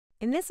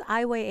In this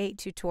iWay 8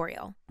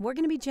 tutorial, we're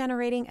going to be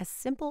generating a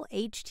simple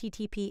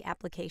HTTP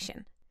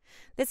application.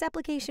 This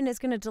application is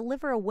going to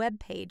deliver a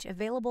web page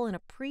available in a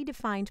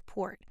predefined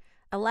port,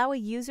 allow a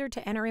user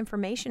to enter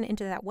information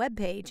into that web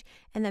page,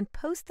 and then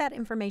post that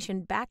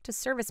information back to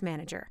Service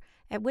Manager,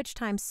 at which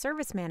time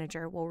Service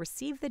Manager will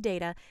receive the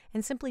data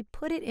and simply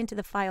put it into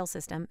the file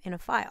system in a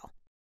file.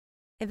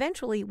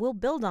 Eventually, we'll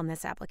build on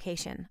this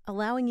application,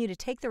 allowing you to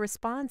take the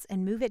response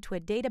and move it to a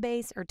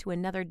database or to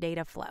another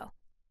data flow.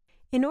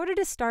 In order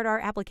to start our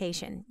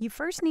application, you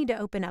first need to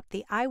open up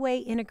the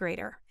iWay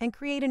integrator and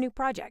create a new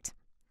project.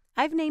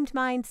 I've named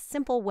mine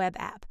Simple Web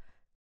App.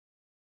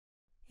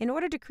 In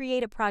order to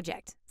create a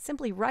project,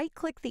 simply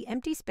right-click the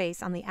empty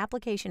space on the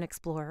Application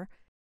Explorer,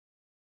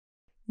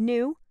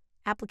 New,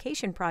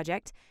 Application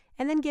Project,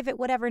 and then give it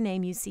whatever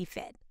name you see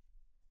fit.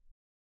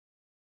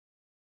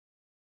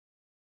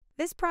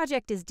 This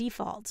project is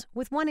default,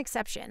 with one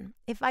exception.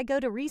 If I go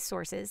to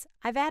Resources,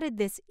 I've added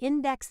this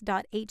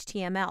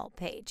index.html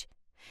page.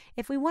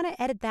 If we want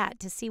to edit that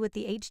to see what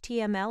the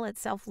HTML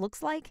itself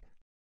looks like,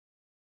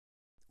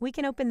 we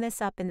can open this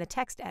up in the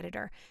text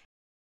editor.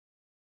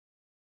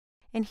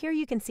 And here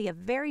you can see a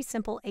very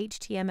simple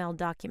HTML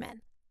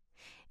document.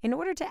 In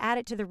order to add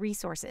it to the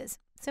resources,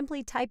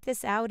 simply type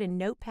this out in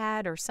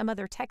Notepad or some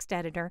other text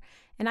editor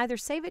and either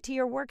save it to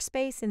your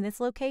workspace in this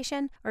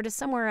location or to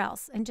somewhere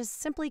else and just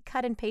simply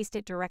cut and paste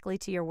it directly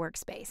to your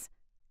workspace.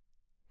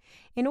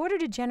 In order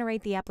to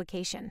generate the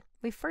application,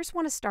 we first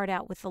want to start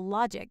out with the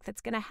logic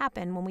that's going to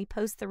happen when we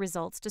post the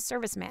results to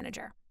Service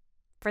Manager.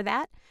 For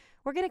that,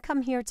 we're going to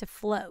come here to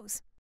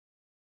Flows.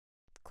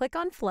 Click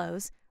on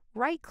Flows,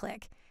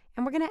 right-click,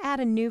 and we're going to add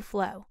a new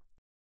flow.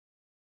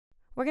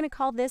 We're going to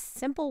call this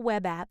Simple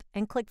Web App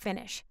and click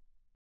Finish.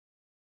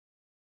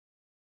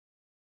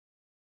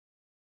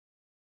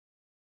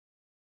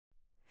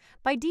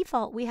 By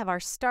default, we have our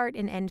start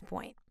and end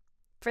point.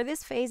 For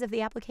this phase of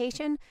the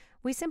application,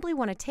 we simply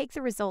want to take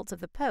the results of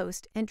the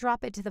post and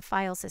drop it to the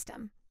file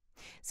system.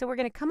 So we're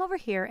going to come over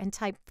here and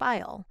type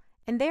File,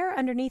 and there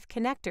underneath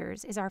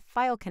Connectors is our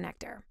File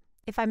connector.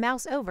 If I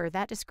mouse over,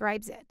 that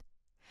describes it.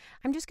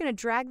 I'm just going to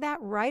drag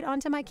that right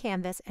onto my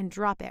canvas and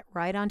drop it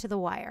right onto the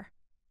wire.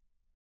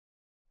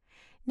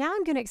 Now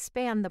I'm going to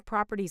expand the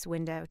Properties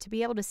window to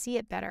be able to see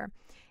it better,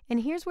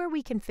 and here's where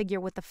we configure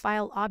what the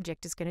file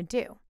object is going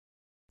to do.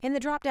 In the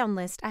drop-down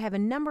list, I have a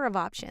number of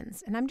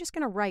options, and I'm just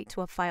going to write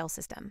to a file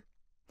system.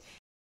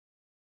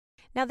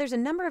 Now there's a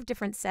number of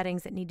different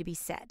settings that need to be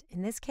set.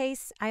 In this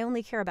case, I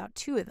only care about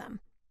two of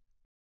them: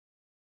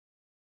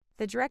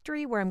 the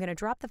directory where I'm going to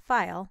drop the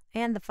file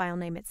and the file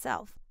name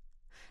itself.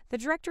 The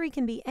directory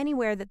can be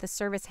anywhere that the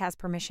service has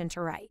permission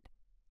to write.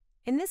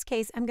 In this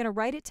case, I'm going to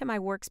write it to my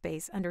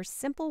workspace under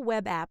Simple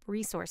Web App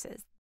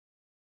Resources.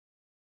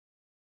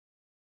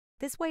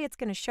 This way it's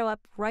going to show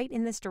up right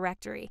in this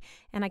directory,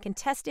 and I can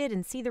test it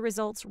and see the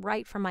results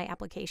right from my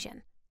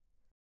application.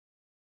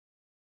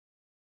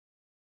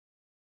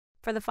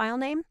 For the file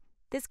name,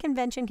 this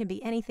convention can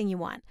be anything you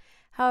want.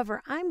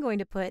 However, I'm going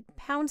to put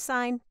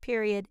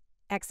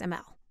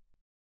 $.XML.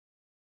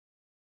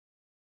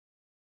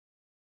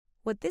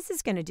 What this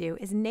is going to do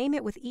is name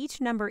it with each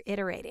number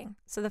iterating.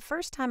 So the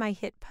first time I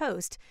hit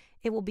post,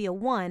 it will be a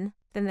 1,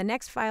 then the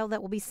next file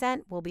that will be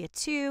sent will be a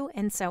 2,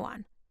 and so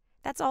on.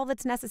 That's all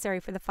that's necessary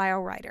for the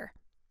file writer.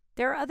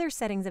 There are other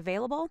settings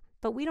available,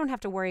 but we don't have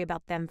to worry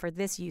about them for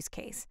this use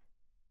case.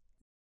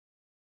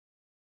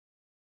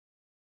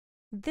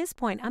 At this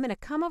point, I'm going to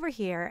come over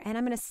here and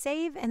I'm going to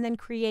save and then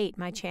create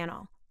my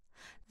channel.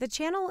 The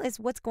channel is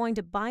what's going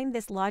to bind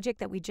this logic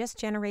that we just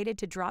generated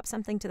to drop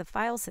something to the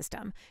file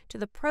system to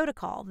the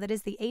protocol that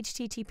is the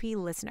HTTP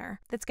listener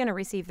that's going to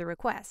receive the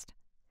request.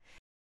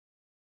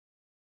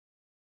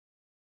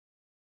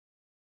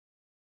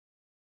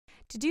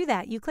 To do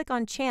that, you click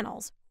on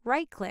Channels,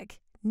 right-click,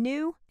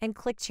 New, and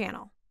click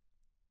Channel.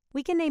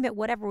 We can name it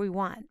whatever we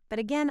want, but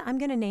again, I'm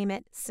going to name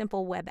it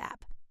Simple Web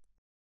App.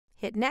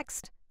 Hit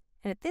Next,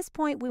 and at this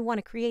point, we want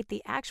to create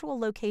the actual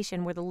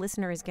location where the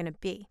listener is going to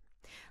be.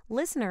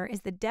 Listener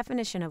is the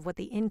definition of what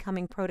the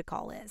incoming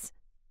protocol is.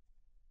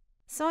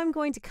 So I'm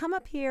going to come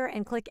up here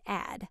and click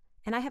Add,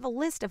 and I have a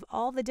list of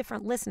all the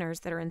different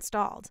listeners that are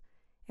installed.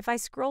 If I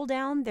scroll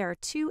down, there are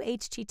 2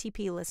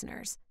 HTTP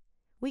listeners.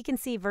 We can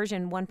see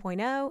version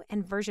 1.0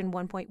 and version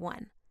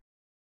 1.1.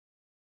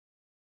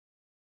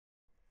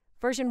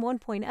 Version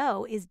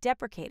 1.0 is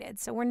deprecated,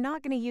 so we're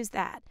not going to use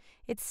that.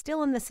 It's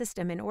still in the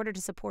system in order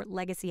to support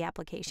legacy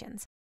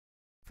applications.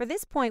 For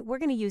this point, we're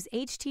going to use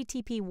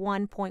HTTP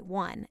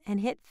 1.1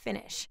 and hit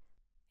Finish.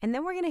 And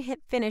then we're going to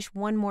hit Finish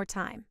one more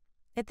time.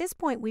 At this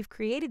point, we've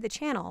created the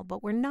channel,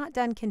 but we're not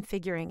done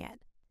configuring it.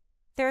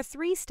 There are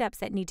 3 steps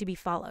that need to be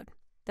followed.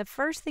 The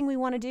first thing we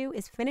want to do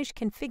is finish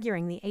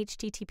configuring the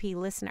HTTP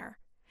listener.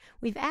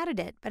 We've added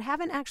it, but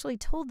haven't actually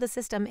told the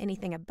system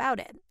anything about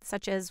it,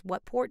 such as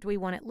what port do we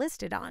want it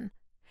listed on.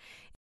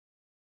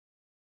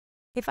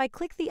 If I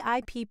click the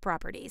IP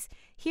properties,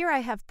 here I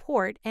have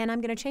port, and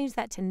I'm going to change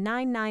that to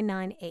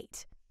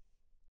 9998.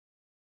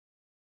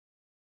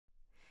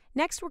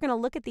 Next, we're going to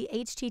look at the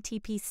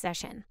HTTP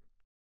session.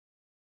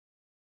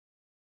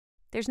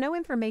 There's no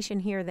information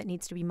here that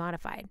needs to be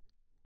modified.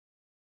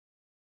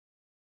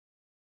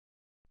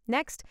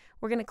 Next,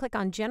 we're going to click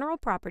on General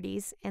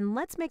Properties, and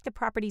let's make the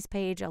Properties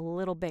page a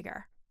little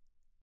bigger.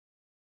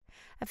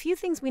 A few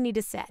things we need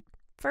to set.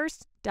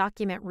 First,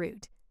 document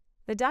root.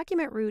 The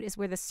document root is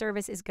where the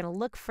service is going to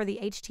look for the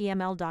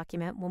HTML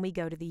document when we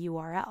go to the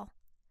URL.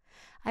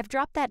 I've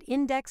dropped that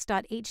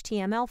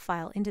index.html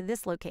file into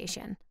this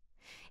location.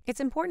 It's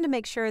important to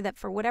make sure that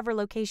for whatever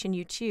location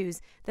you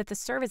choose, that the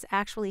service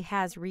actually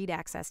has read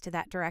access to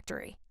that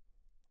directory.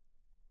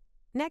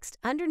 Next,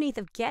 underneath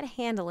of Get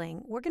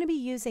Handling, we're going to be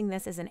using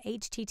this as an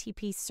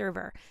HTTP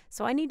server,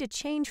 so I need to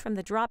change from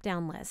the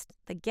drop-down list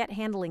the Get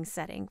Handling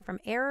setting from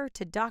error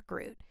to doc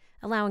root,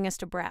 allowing us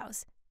to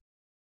browse.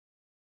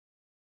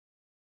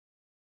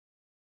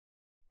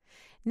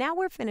 Now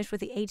we're finished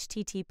with the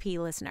HTTP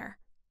listener.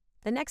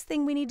 The next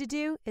thing we need to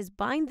do is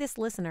bind this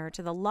listener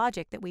to the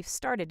logic that we've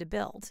started to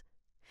build.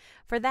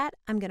 For that,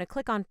 I'm going to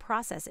click on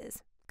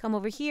Processes. Come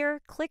over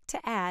here, click to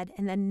add,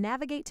 and then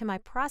navigate to my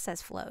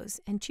process flows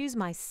and choose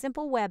my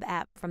simple web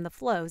app from the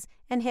flows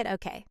and hit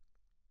OK.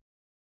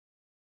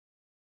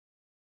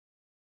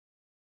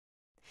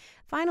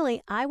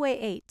 Finally, iWay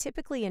 8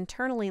 typically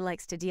internally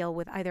likes to deal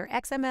with either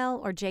XML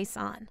or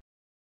JSON.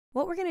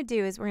 What we're going to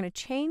do is we're going to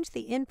change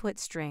the input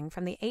string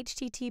from the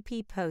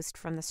HTTP post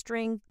from the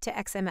string to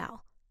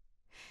XML.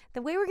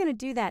 The way we're going to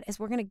do that is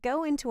we're going to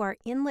go into our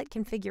inlet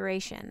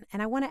configuration,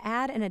 and I want to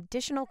add an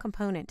additional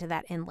component to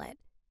that inlet.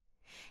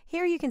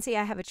 Here you can see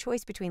I have a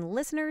choice between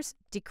listeners,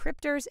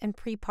 decryptors, and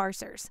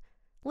pre-parsers.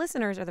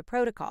 Listeners are the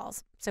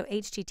protocols, so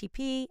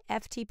HTTP,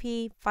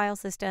 FTP, file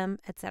system,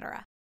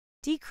 etc.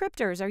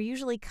 Decryptors are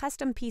usually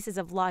custom pieces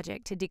of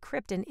logic to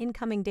decrypt an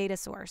incoming data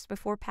source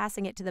before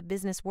passing it to the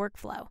business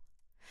workflow.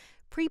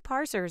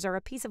 Pre-parsers are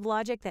a piece of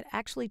logic that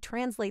actually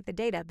translate the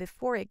data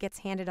before it gets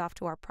handed off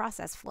to our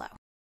process flow.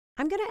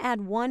 I'm going to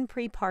add one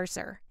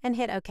pre-parser and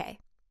hit OK.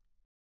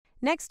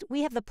 Next,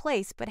 we have the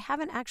place but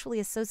haven't actually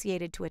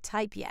associated to a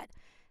type yet,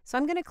 so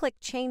I'm going to click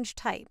Change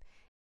Type.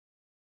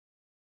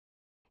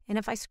 And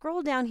if I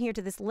scroll down here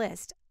to this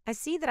list, I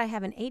see that I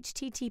have an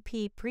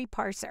HTTP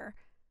pre-parser.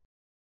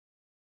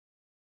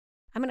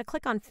 I'm going to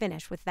click on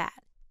Finish with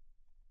that.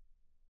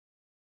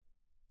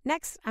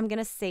 Next, I'm going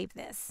to save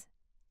this.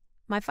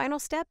 My final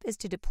step is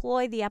to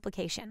deploy the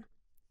application.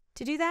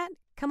 To do that,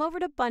 come over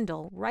to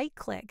Bundle,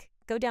 right-click,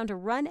 go down to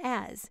Run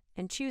As,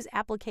 and choose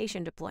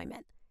Application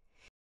Deployment.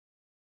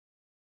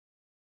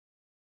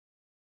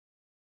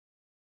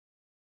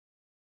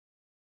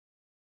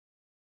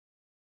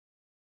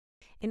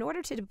 In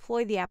order to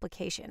deploy the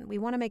application, we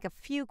want to make a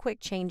few quick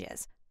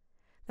changes.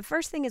 The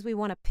first thing is we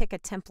want to pick a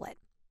template.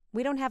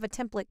 We don't have a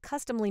template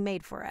customly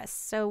made for us,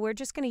 so we're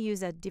just going to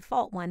use a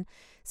default one.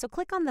 So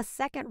click on the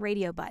second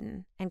radio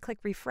button and click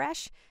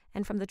Refresh,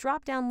 and from the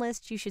drop-down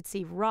list you should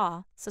see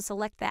Raw, so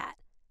select that.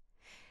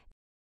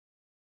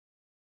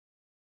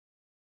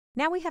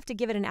 Now we have to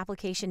give it an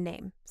application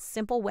name,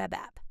 Simple Web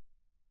App.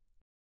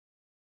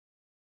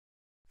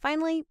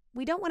 Finally,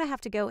 we don't want to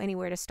have to go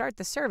anywhere to start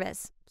the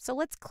service, so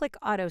let's click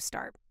Auto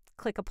Start,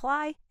 click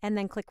Apply, and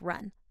then click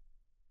Run.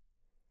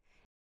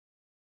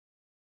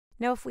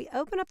 Now if we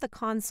open up the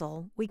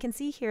console, we can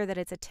see here that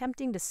it's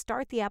attempting to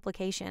start the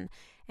application,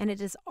 and it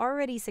has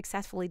already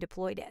successfully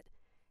deployed it.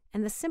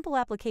 And the simple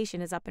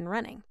application is up and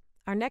running.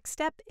 Our next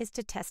step is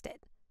to test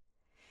it.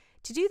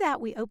 To do that,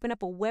 we open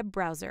up a web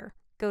browser,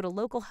 go to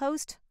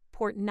localhost,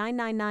 port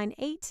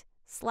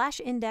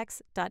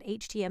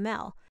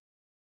 9998/index.html,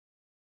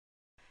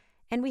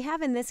 and we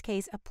have in this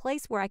case a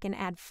place where I can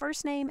add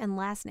first name and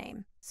last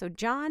name, so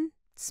John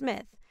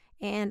Smith,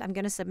 and I'm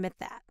going to submit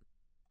that.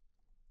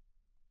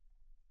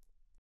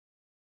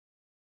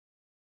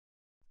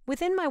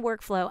 Within my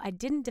workflow, I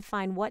didn't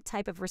define what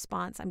type of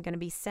response I'm going to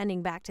be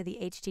sending back to the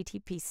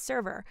HTTP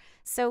server,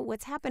 so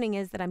what's happening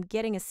is that I'm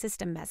getting a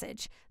system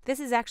message.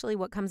 This is actually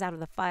what comes out of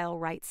the file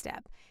write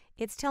step.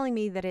 It's telling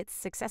me that it's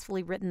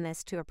successfully written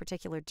this to a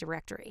particular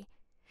directory.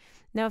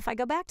 Now if I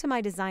go back to my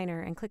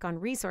designer and click on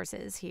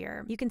Resources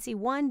here, you can see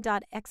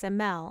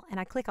one.xml, and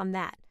I click on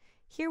that.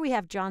 Here we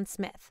have John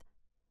Smith.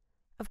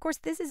 Of course,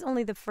 this is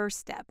only the first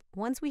step.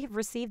 Once we have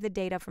received the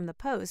data from the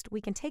post,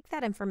 we can take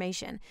that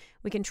information,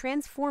 we can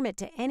transform it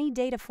to any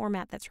data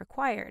format that's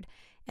required,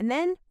 and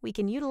then we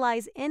can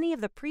utilize any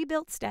of the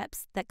pre-built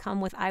steps that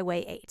come with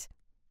iWay 8.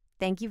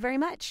 Thank you very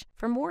much.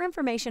 For more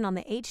information on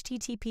the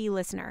HTTP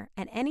listener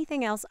and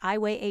anything else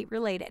iWay 8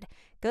 related,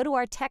 go to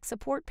our tech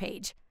support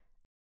page.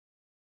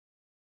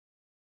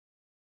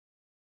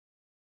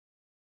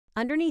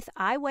 Underneath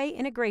iWay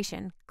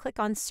Integration, click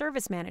on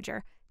Service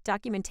Manager,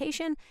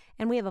 Documentation,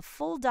 and we have a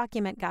full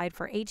document guide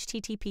for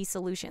HTTP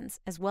solutions,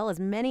 as well as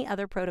many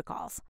other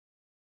protocols.